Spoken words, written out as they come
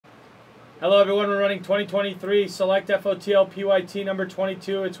Hello everyone, we're running 2023 Select FOTL PYT number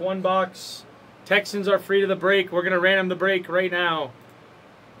 22. It's one box. Texans are free to the break. We're going to random the break right now.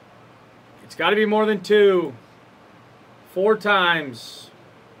 It's got to be more than 2. 4 times.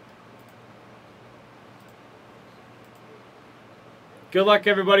 Good luck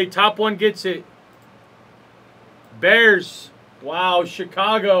everybody. Top one gets it. Bears. Wow,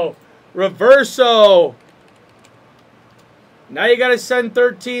 Chicago. Reverso. Now you got to send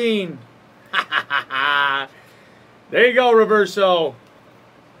 13. There you go, Reverso.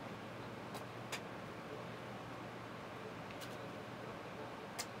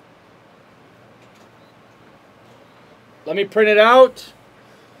 Let me print it out.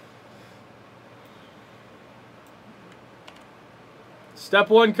 Step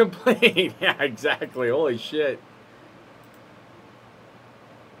 1 complete. Yeah, exactly. Holy shit.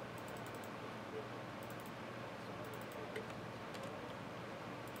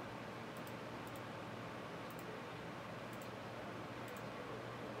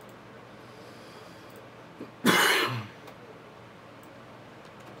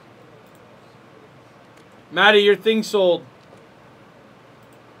 Maddie, your thing sold.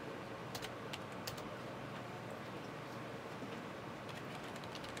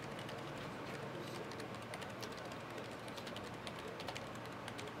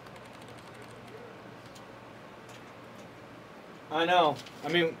 I know. I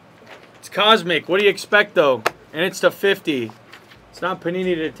mean, it's Cosmic. What do you expect, though? And it's to 50. It's not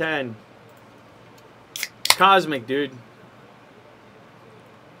Panini to 10. It's Cosmic, dude.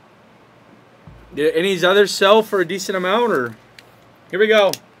 Did any of these others sell for a decent amount, or? Here we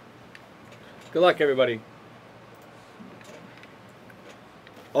go. Good luck, everybody.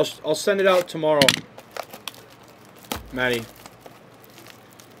 I'll send it out tomorrow, Maddie.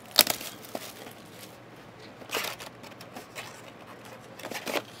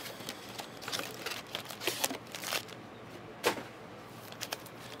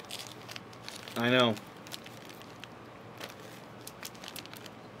 I know.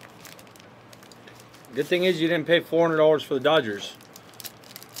 Good thing is you didn't pay $400 for the Dodgers.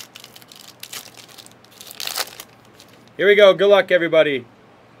 Here we go. Good luck, everybody.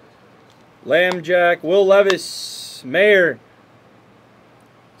 Lambjack, Will Levis, Mayer.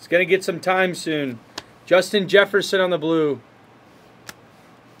 It's going to get some time soon. Justin Jefferson on the blue.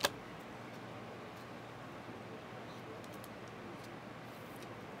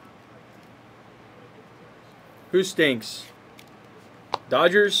 Who stinks?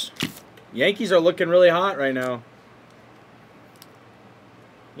 Dodgers? Yankees are looking really hot right now.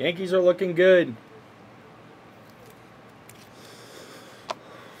 Yankees are looking good.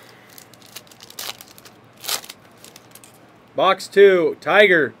 Box 2,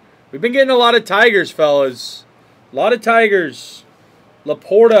 Tiger. We've been getting a lot of Tigers, fellas. A lot of Tigers.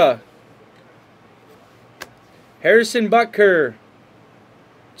 Laporta. Harrison Butker.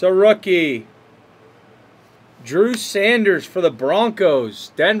 It's a rookie. Drew Sanders for the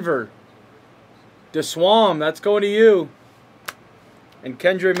Broncos. Denver. DeSwam, that's going to you. And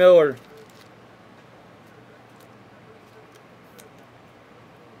Kendre Miller.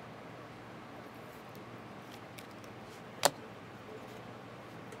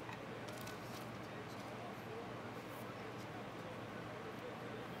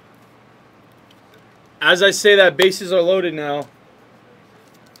 As I say that, bases are loaded now.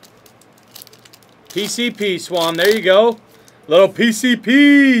 PCP, Swam. There you go. Little PC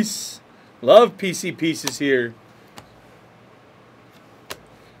piece. Love PC pieces here.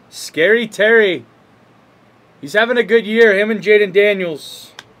 Scary Terry. He's having a good year. Him and Jaden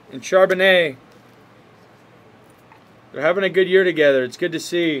Daniels and Charbonnet. They're having a good year together. It's good to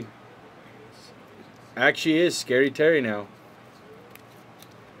see. Actually is Scary Terry now.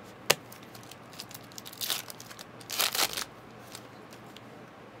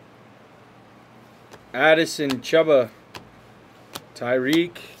 Addison, Chuba,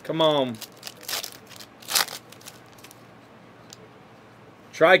 Tyreek, come on.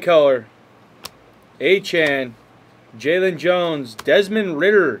 Tricolor, Achan, Jalen Jones, Desmond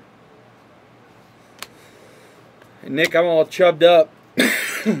Ritter. And Nick, I'm all chubbed up.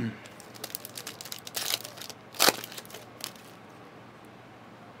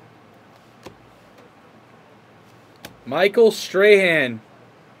 Michael Strahan.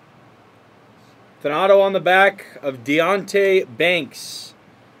 An auto on the back of Deontay Banks.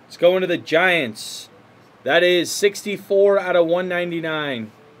 It's going to the Giants. That is 64 out of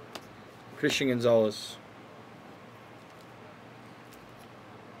 199. Christian Gonzalez.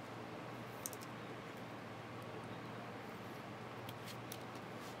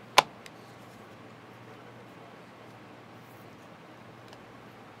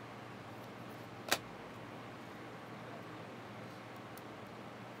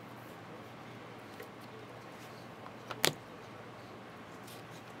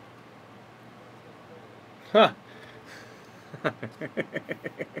 Huh.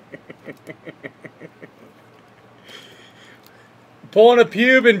 Pulling a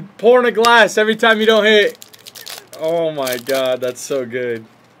pube and pouring a glass every time you don't hit. Oh my God, that's so good.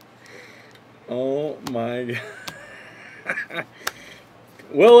 Oh my God.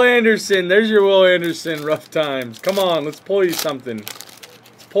 Will Anderson, there's your Will Anderson, rough times. Come on, let's pull you something.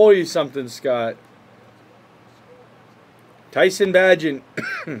 Let's pull you something, Scott. Tyson Badgett,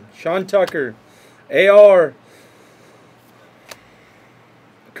 Sean Tucker, AR,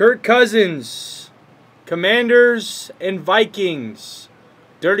 Kirk Cousins, Commanders and Vikings,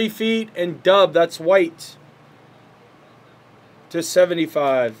 Dirty Feet and Dub, that's white, to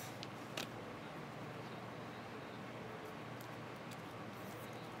 75.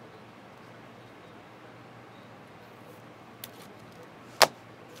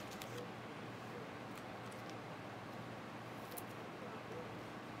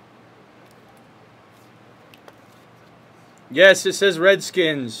 Yes, it says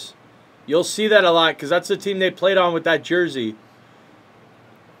Redskins. You'll see that a lot because that's the team they played on with that jersey.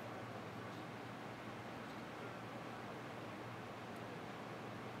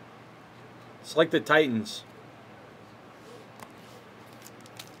 It's like the Titans.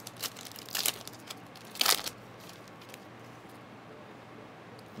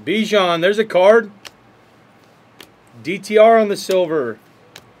 Bijan, there's a card. DTR on the silver.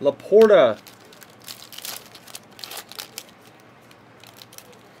 Laporta.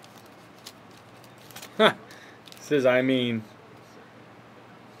 Says I mean.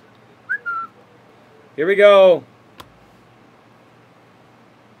 Here we go.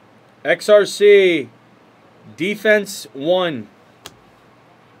 XRC. Defense 1.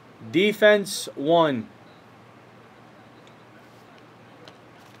 Defense 1.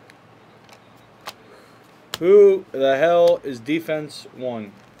 Who the hell is defense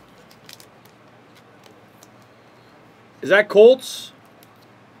 1? Is that Colts?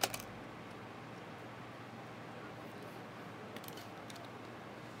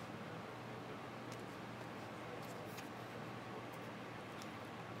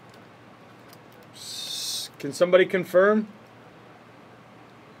 Can somebody confirm?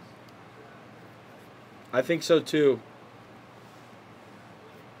 I think so too.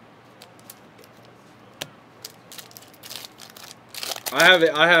 I have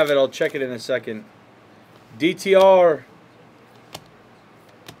it. I'll check it in a second. DTR.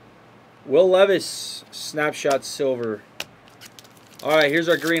 Will Levis. Snapshot silver. Alright, here's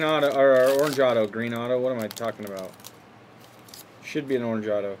our green auto, or our orange auto. Green auto. What am I talking about? Should be an orange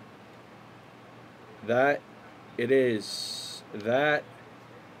auto. That it is. That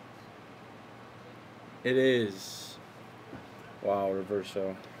it is. Wow,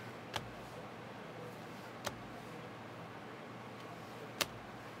 reverso.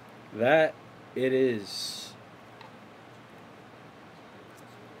 That it is.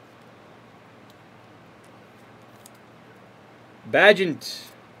 Badgett.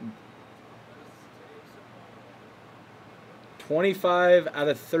 25 out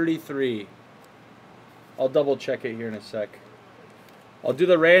of 33. I'll double check it here in a sec. I'll do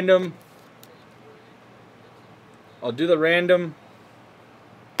the random.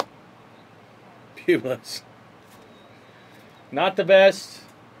 Pumas. Not the best.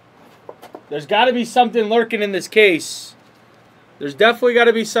 There's got to be something lurking in this case. There's definitely got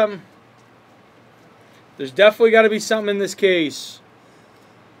to be something. There's definitely got to be something in this case.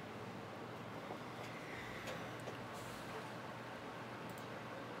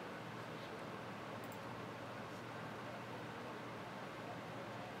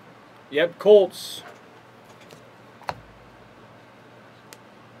 Yep, Colts.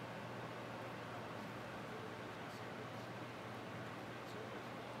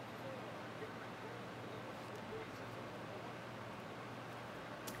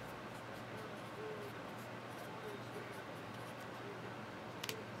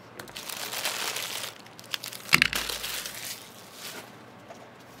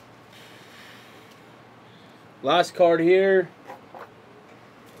 Last card here.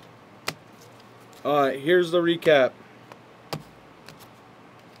 Here's the recap.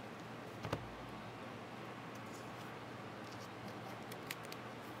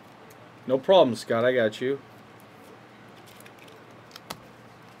 No problem, Scott. I got you.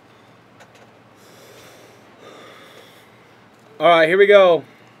 All right, here we go.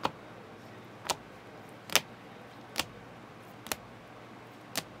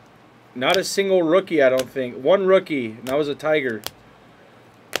 Not a single rookie, I don't think. One rookie, and that was a Tiger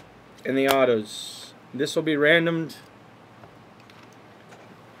in the autos. This will be randomed.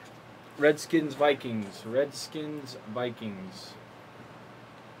 Redskins, Vikings. Redskins, Vikings.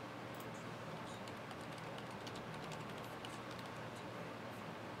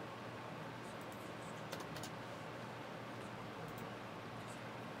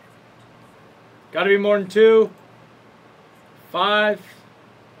 Got to be more than 2. 5.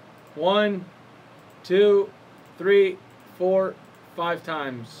 1, 2, 3, 4, 5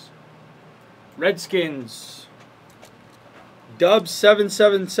 times. Redskins. Dub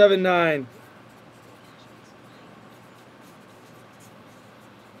 7779.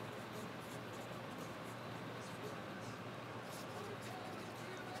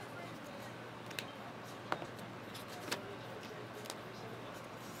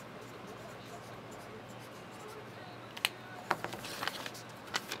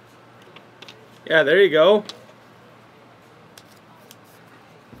 Yeah, there you go.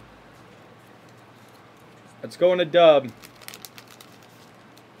 Let's go in a dub.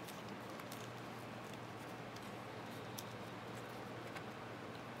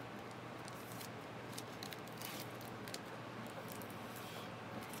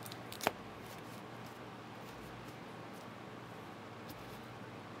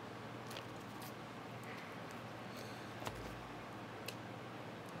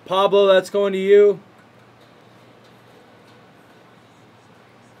 Pablo, that's going to you.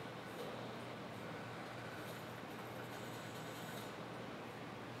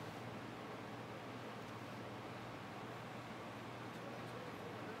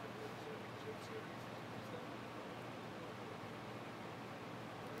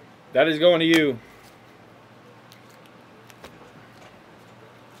 That is going to you.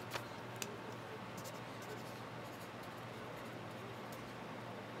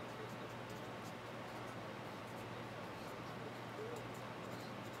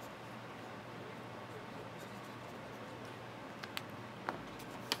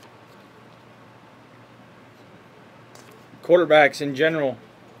 Quarterbacks in general.